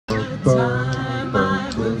time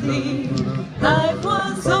I believed life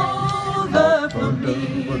was over for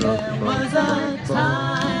me. There was a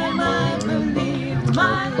time I believed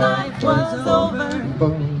my life was over.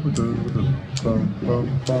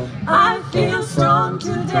 I feel strong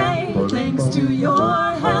today, thanks to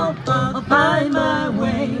your help. I'll find my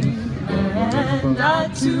way, and I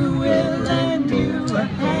too will lend you a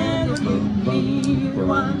hand if you need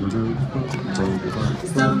one.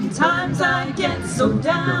 Sometimes I get so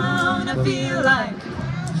down, I feel like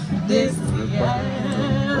this is the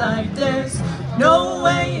end, like there's no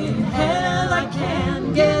way in hell I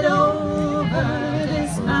can get over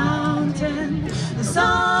this mountain. The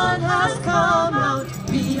sun has come out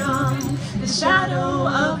beyond the shadow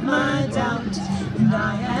of my doubt, and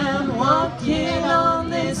I am walking on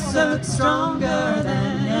this earth stronger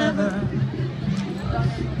than ever.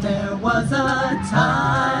 There was a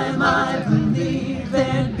time I believed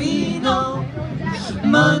there'd be no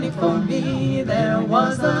money for me. There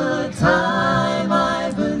was a time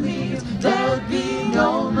I believed there'd be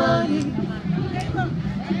no money.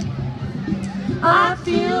 I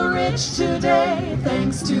feel rich today,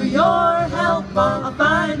 thanks to your help. I'll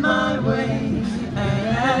find my way,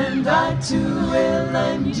 and I too will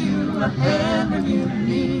lend you a hand when you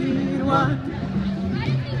need one.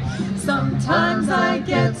 Sometimes I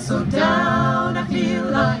get so down, I feel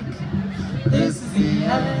like this is the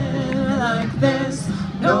end, like there's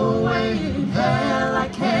no way in hell I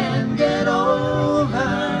can get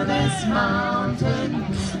over this mountain.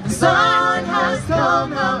 The sun has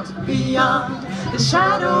come out beyond the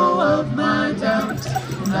shadow of my doubt,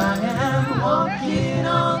 and I am walking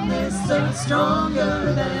on this earth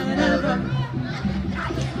stronger than ever.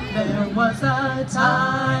 There was a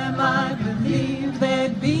time I believed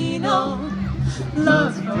there'd be no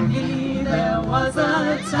love for me. There was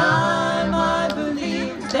a time I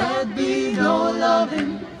believed there'd be no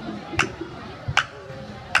loving.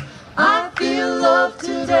 I feel love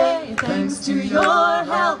today, thanks to your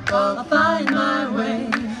help. I'll find my way,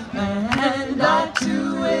 and I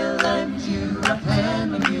too will lend you a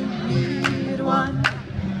hand when you need one.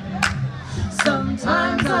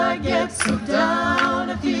 Sometimes I get so down,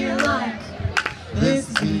 I feel like this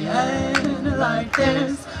is the end, like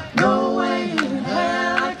there's no way in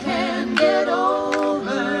hell I can get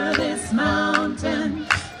over this mountain.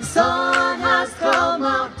 The sun has come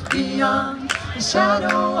out beyond the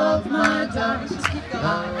shadow of my doubt.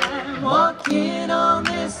 I am walking on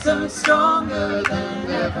this earth stronger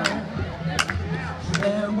than ever.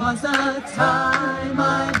 There was a time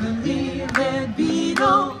I believed there'd be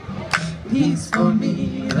no peace for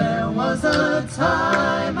me. There was a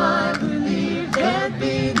time I believed there'd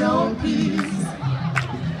be no peace.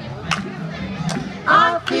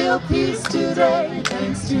 I feel peace today,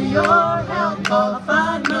 thanks to your help. I'll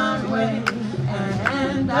find my way,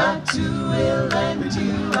 and I too will lend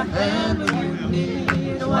you a hand when you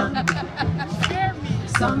need one.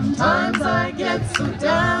 Sometimes I get so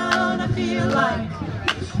down, I feel like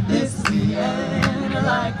this is the end,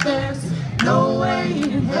 like there's no way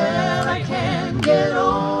in hell I can get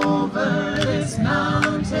over this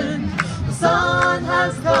mountain. The sun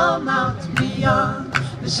has come out beyond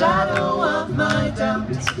the shadow of my doubt,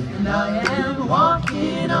 and I am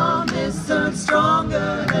walking on this earth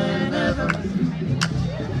stronger than ever.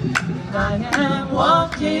 I am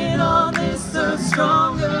walking on this earth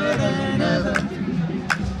stronger than ever.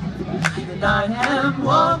 And I am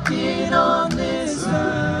walking on this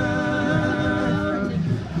earth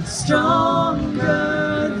strong.